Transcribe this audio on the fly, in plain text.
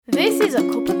This is A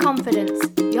Cup of Confidence,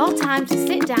 your time to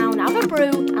sit down, have a brew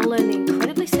and learn the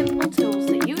incredibly simple tools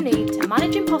that you need to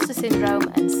manage imposter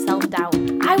syndrome and self-doubt.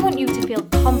 I want you to feel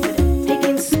confident, take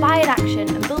inspired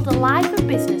action and build a life and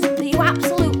business that you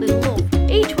absolutely love.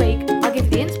 Each week, I'll give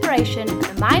you the inspiration and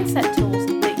the mindset tools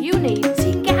that you need so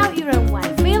you can get out your own way,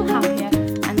 feel happier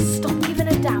and stop giving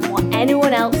a damn what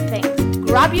anyone else thinks.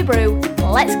 Grab your brew,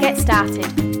 let's get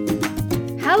started.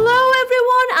 Hello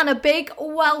everyone and a big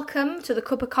welcome to the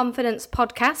Cup of Confidence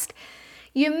podcast.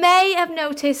 You may have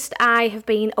noticed I have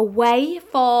been away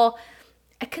for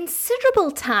a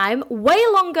considerable time, way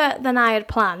longer than I had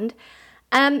planned,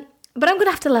 but I'm going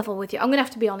to have to level with you. I'm going to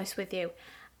have to be honest with you.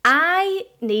 I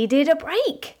needed a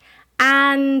break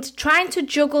and trying to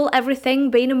juggle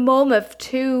everything, being a mum of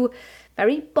two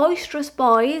very boisterous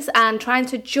boys and trying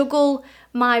to juggle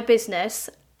my business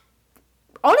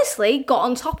honestly got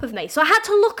on top of me. So I had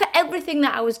to look at everything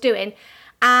that I was doing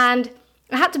and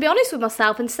I had to be honest with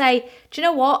myself and say, do you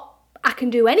know what? I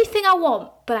can do anything I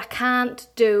want, but I can't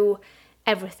do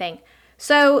everything.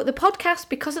 So the podcast,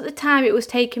 because at the time it was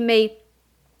taking me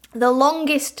the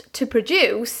longest to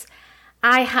produce,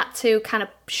 I had to kind of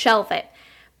shelve it.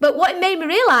 But what it made me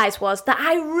realise was that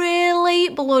I really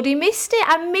bloody missed it.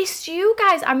 I missed you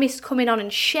guys. I missed coming on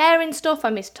and sharing stuff. I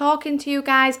missed talking to you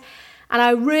guys. And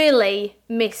I really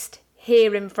missed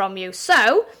hearing from you.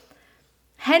 So,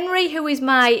 Henry, who is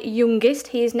my youngest,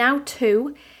 he is now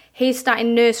 2. He's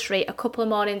starting nursery a couple of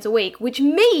mornings a week, which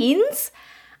means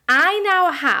I now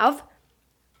have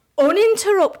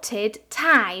uninterrupted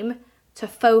time to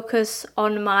focus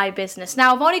on my business.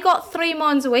 Now, I've only got 3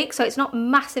 mornings a week, so it's not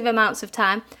massive amounts of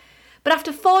time. But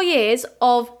after 4 years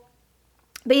of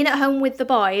being at home with the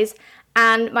boys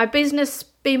and my business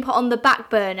being put on the back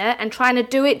burner and trying to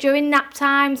do it during nap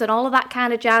times and all of that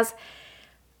kind of jazz,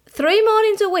 3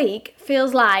 mornings a week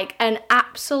feels like an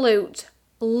absolute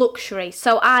luxury.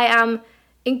 So I am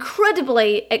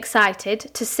incredibly excited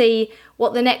to see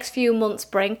what the next few months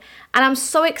bring. And I'm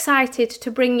so excited to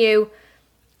bring you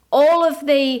all of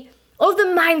the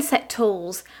mindset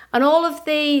tools and all of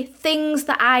the things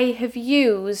that I have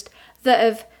used that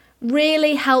have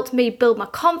really helped me build my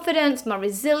confidence, my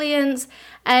resilience,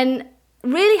 and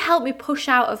really helped me push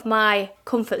out of my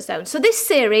comfort zone. So this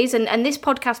series and this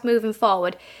podcast moving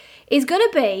forward is going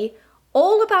to be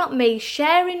all about me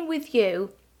sharing with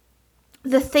you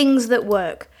the things that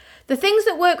work. The things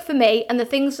that work for me and the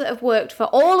things that have worked for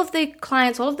all of the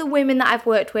clients, all of the women that I've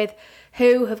worked with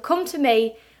who have come to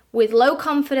me with low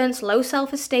confidence, low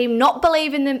self-esteem, not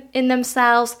believing in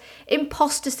themselves,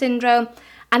 imposter syndrome,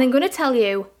 and I'm going to tell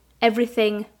you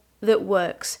everything that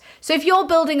works. So if you're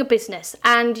building a business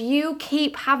and you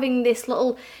keep having this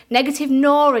little negative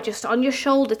Nora just on your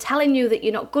shoulder telling you that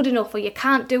you're not good enough or you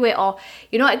can't do it or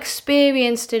you're not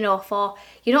experienced enough or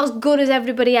you're not as good as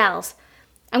everybody else,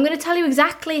 I'm going to tell you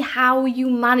exactly how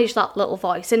you manage that little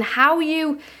voice and how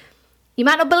you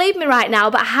might not believe me right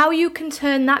now, but how you can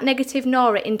turn that negative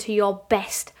Nora into your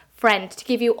best friend to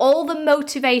give you all the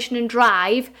motivation and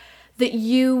drive that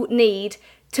you need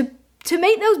to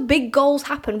make those big goals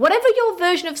happen. Whatever your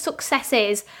version of success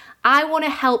is, I want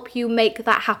to help you make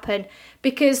that happen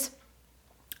because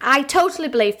I totally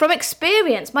believe from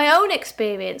experience, my own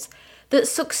experience, that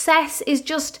success is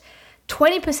just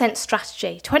 20%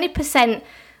 strategy, 20%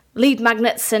 lead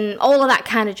magnets and all of that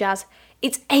kind of jazz.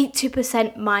 It's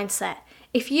 80% mindset.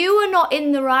 If you are not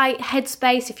in the right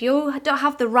headspace, if you don't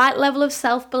have the right level of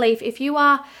self-belief, if you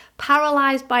are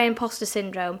paralyzed by imposter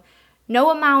syndrome,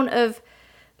 no amount of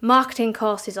marketing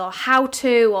courses or how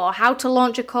to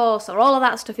launch a course or all of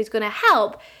that stuff is going to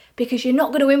help because you're not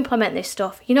going to implement this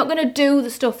stuff. You're not going to do the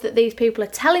stuff that these people are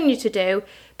telling you to do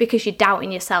because you're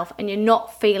doubting yourself and you're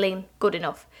not feeling good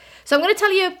enough. So I'm going to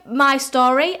tell you my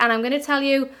story and I'm going to tell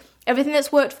you everything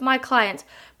that's worked for my clients.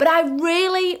 But I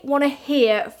really want to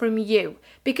hear from you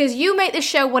because you make this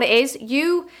show what it is.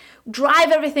 You drive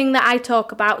everything that I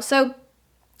talk about. So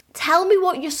tell me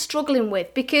what you're struggling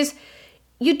with because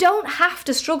you don't have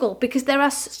to struggle because there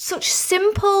are such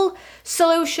simple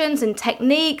solutions and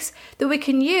techniques that we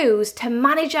can use to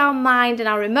manage our mind and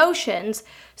our emotions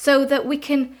so that we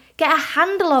can get a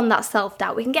handle on that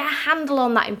self-doubt. We can get a handle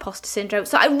on that imposter syndrome.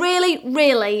 So I really,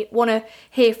 really want to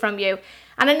hear from you.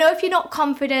 And I know if you're not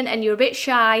confident and you're a bit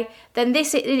shy, then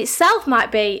this in itself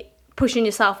might be pushing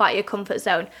yourself out of your comfort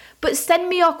zone. But send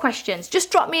me your questions.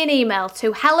 Just drop me an email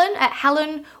to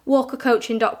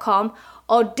helen@helenwalkercoaching.com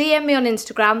or DM me on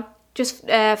Instagram. Just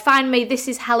find me, this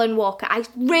is Helen Walker. I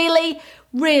really,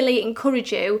 really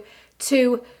encourage you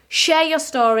to share your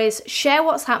stories, share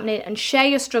what's happening and share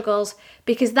your struggles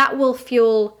because that will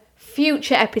fuel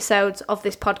future episodes of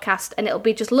this podcast, and it'll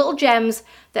be just little gems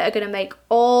that are going to make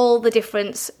all the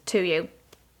difference to you.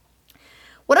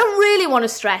 What I really want to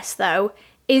stress, though,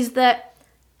 is that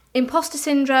imposter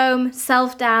syndrome,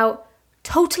 self-doubt,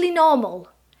 totally normal.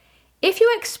 If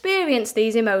you experience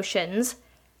these emotions,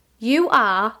 you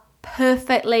are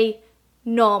perfectly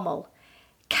normal.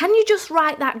 Can you just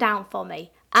write that down for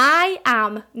me? I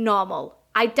am normal.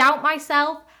 I doubt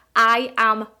myself. I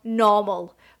am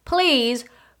normal. Please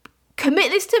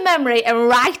commit this to memory and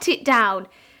write it down.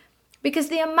 Because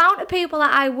the amount of people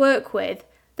that I work with,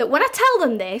 that when I tell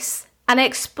them this and I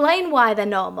explain why they're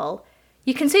normal,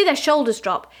 you can see their shoulders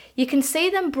drop. You can see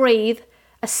them breathe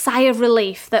a sigh of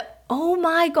relief that, oh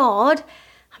my God,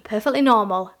 I'm perfectly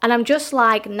normal. And I'm just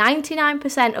like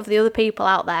 99% of the other people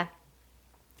out there.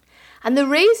 And the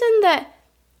reason that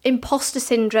imposter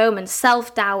syndrome and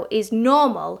self-doubt is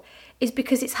normal is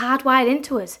because it's hardwired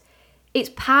into us. It's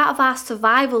part of our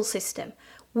survival system.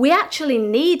 We actually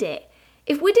need it.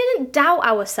 If we didn't doubt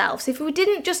ourselves, if we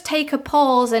didn't just take a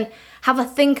pause and have a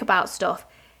think about stuff,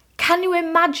 can you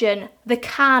imagine the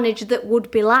carnage that would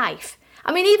be life?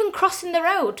 I mean, even crossing the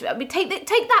road. I mean, take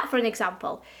that for an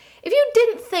example. If you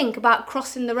didn't think about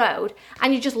crossing the road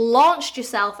and you just launched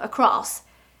yourself across,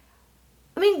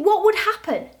 I mean, what would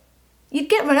happen? You'd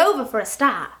get run over for a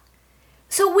start.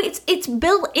 So it's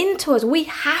built into us. We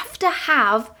have to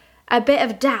have a bit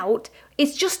of doubt.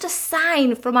 It's just a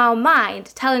sign from our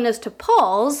mind telling us to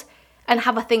pause and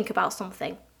have a think about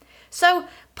something. So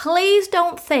please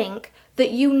don't think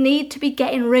that you need to be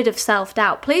getting rid of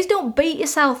self-doubt. Please don't beat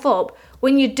yourself up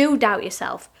when you do doubt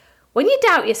yourself. When you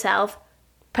doubt yourself,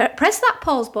 press that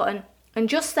pause button and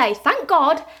just say, thank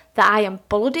God that I am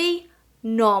bloody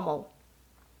normal.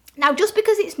 Now, just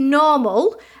because it's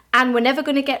normal and we're never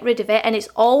going to get rid of it and it's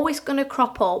always going to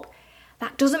crop up,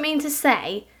 that doesn't mean to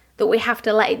say that we have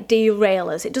to let it derail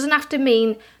us. It doesn't have to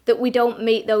mean that we don't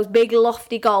meet those big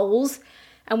lofty goals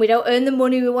and we don't earn the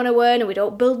money we want to earn and we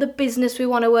don't build the business we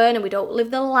want to earn and we don't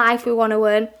live the life we want to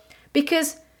earn,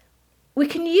 because we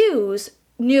can use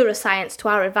neuroscience to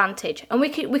our advantage, and we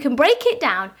can break it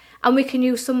down and we can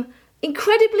use some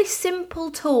incredibly simple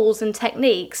tools and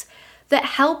techniques that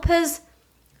help us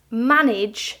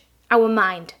manage our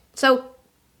mind. So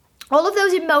all of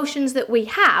those emotions that we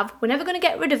have, we're never going to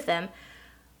get rid of them.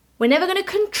 We're never going to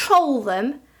control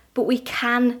them, but we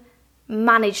can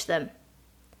manage them.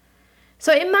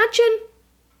 So imagine,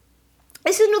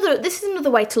 this is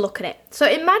another way to look at it. So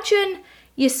imagine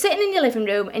you're sitting in your living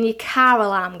room and your car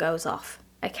alarm goes off.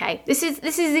 Okay, this is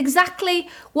exactly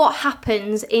what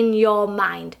happens in your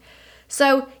mind.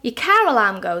 So your car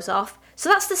alarm goes off. So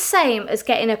that's the same as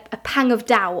getting a pang of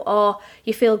doubt, or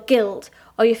you feel guilt,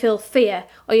 or you feel fear,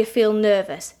 or you feel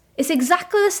nervous. It's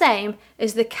exactly the same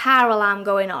as the car alarm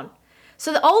going on.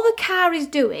 So that all the car is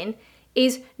doing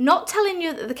is not telling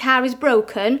you that the car is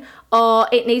broken, or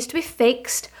it needs to be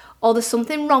fixed, or there's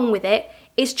something wrong with it.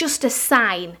 It's just a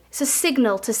sign. It's a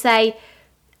signal to say,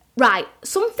 right,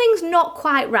 something's not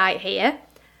quite right here.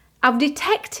 I've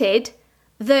detected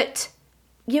that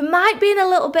you might be in a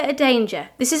little bit of danger.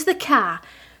 This is the car.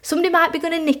 Somebody might be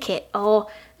going to nick it, or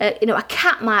a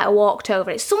cat might have walked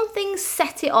over it. Something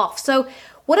set it off. So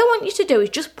what I want you to do is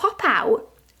just pop out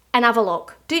and have a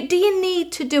look. Do you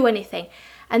need to do anything?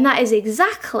 And that is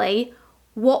exactly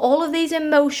what all of these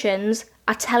emotions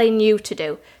are telling you to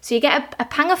do. So you get a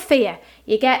pang of fear.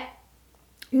 You get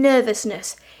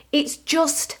nervousness. It's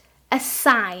just a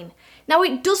sign. Now,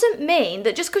 it doesn't mean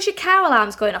that just because your car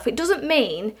alarm's going off, it doesn't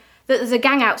mean that there's a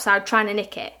gang outside trying to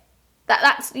nick it.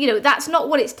 That's not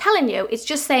what it's telling you. It's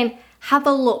just saying, have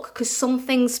a look, because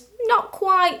something's not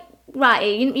quite right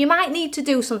here. You might need to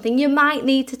do something. You might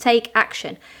need to take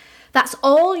action. That's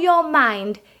all your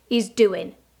mind is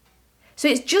doing. So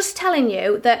it's just telling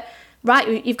you that,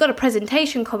 right, you've got a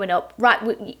presentation coming up. Right,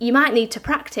 you might need to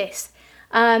practice.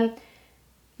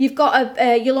 You've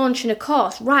got you're launching a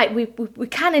course. Right, we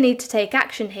kind of need to take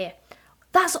action here.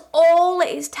 That's all it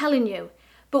is telling you.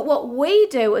 But what we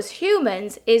do as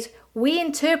humans is we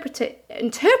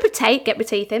interpretate, get my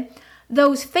teeth in,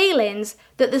 those feelings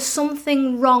that there's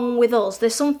something wrong with us.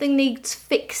 There's something needs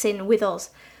fixing with us.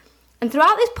 And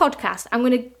throughout this podcast, I'm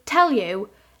going to tell you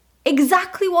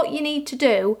exactly what you need to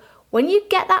do when you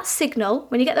get that signal,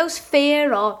 when you get those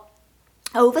fear or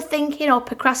overthinking or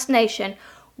procrastination.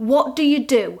 What do you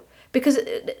do? Because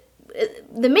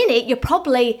the minute you're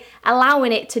probably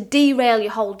allowing it to derail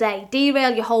your whole day,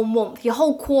 derail your whole month, your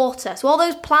whole quarter. So all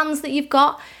those plans that you've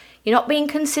got, you're not being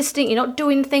consistent, you're not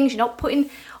doing things, you're not putting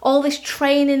all this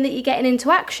training that you're getting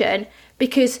into action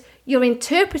because you're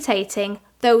interpreting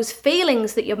those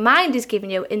feelings that your mind is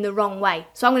giving you in the wrong way.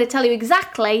 So I'm going to tell you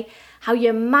exactly how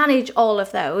you manage all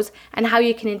of those, and how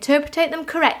you can interpret them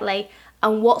correctly,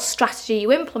 and what strategy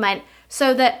you implement,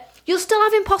 so that you'll still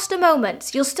have imposter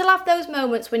moments. You'll still have those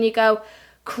moments when you go,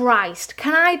 Christ,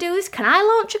 can I do this? Can I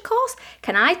launch a course?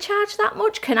 Can I charge that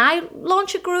much? Can I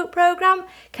launch a group program?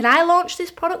 Can I launch this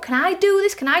product? Can I do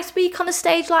this? Can I speak on a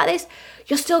stage like this?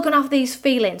 You're still going to have these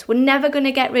feelings. We're never going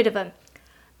to get rid of them,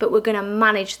 but we're going to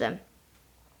manage them.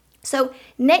 So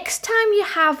next time you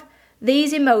have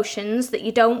these emotions that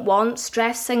you don't want,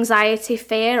 stress, anxiety,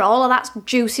 fear, all of that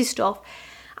juicy stuff,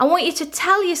 I want you to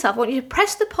tell yourself, I want you to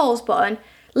press the pause button,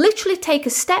 literally take a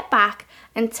step back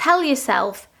and tell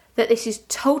yourself that this is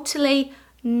totally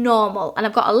normal. And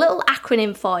I've got a little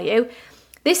acronym for you.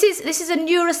 This is a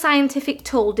neuroscientific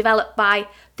tool developed by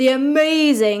the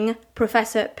amazing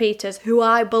Professor Peters, who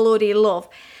I bloody love.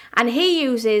 And he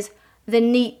uses the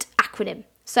NEAT acronym.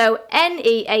 So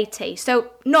NEAT.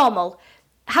 So normal.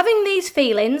 Having these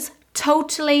feelings,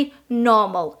 totally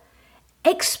normal.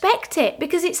 Expect it,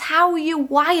 because it's how you're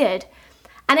wired.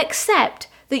 And accept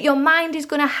that your mind is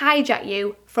going to hijack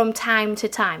you from time to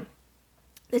time.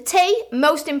 The T,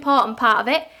 most important part of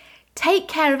it, take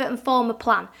care of it and form a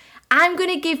plan. I'm going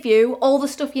to give you all the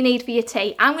stuff you need for your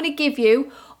T. I'm going to give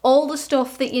you all the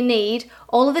stuff that you need,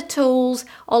 all of the tools,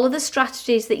 all of the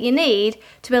strategies that you need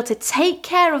to be able to take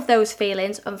care of those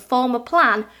feelings and form a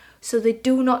plan so they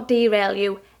do not derail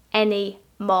you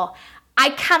anymore.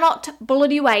 I cannot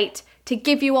bloody wait to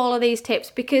give you all of these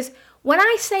tips, because when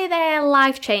I say they're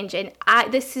life-changing,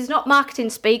 this is not marketing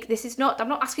speak. I'm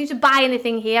not asking you to buy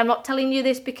anything here. I'm not telling you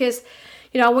this because,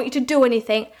 I want you to do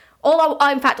anything. All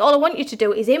I want you to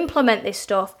do is implement this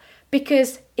stuff,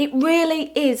 because it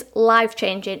really is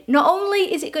life-changing. Not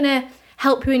only is it going to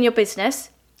help you in your business,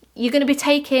 you're going to be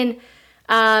taking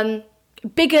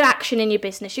bigger action in your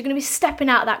business. You're going to be stepping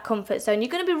out of that comfort zone.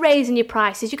 You're going to be raising your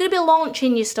prices. You're going to be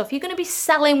launching your stuff. You're going to be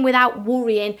selling without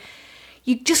worrying.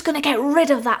 You're just going to get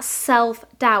rid of that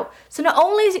self-doubt. So not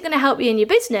only is it going to help you in your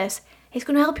business, it's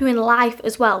going to help you in life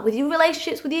as well, with your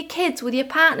relationships, with your kids, with your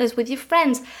partners, with your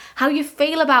friends, how you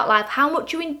feel about life, how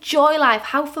much you enjoy life,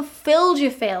 how fulfilled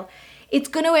you feel. It's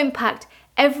going to impact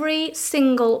every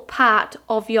single part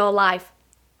of your life.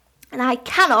 And I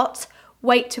cannot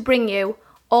wait to bring you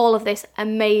all of this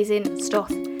amazing stuff.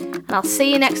 And I'll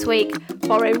see you next week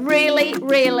for a really,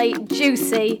 really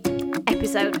juicy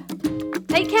episode.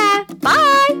 Take care.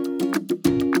 Bye.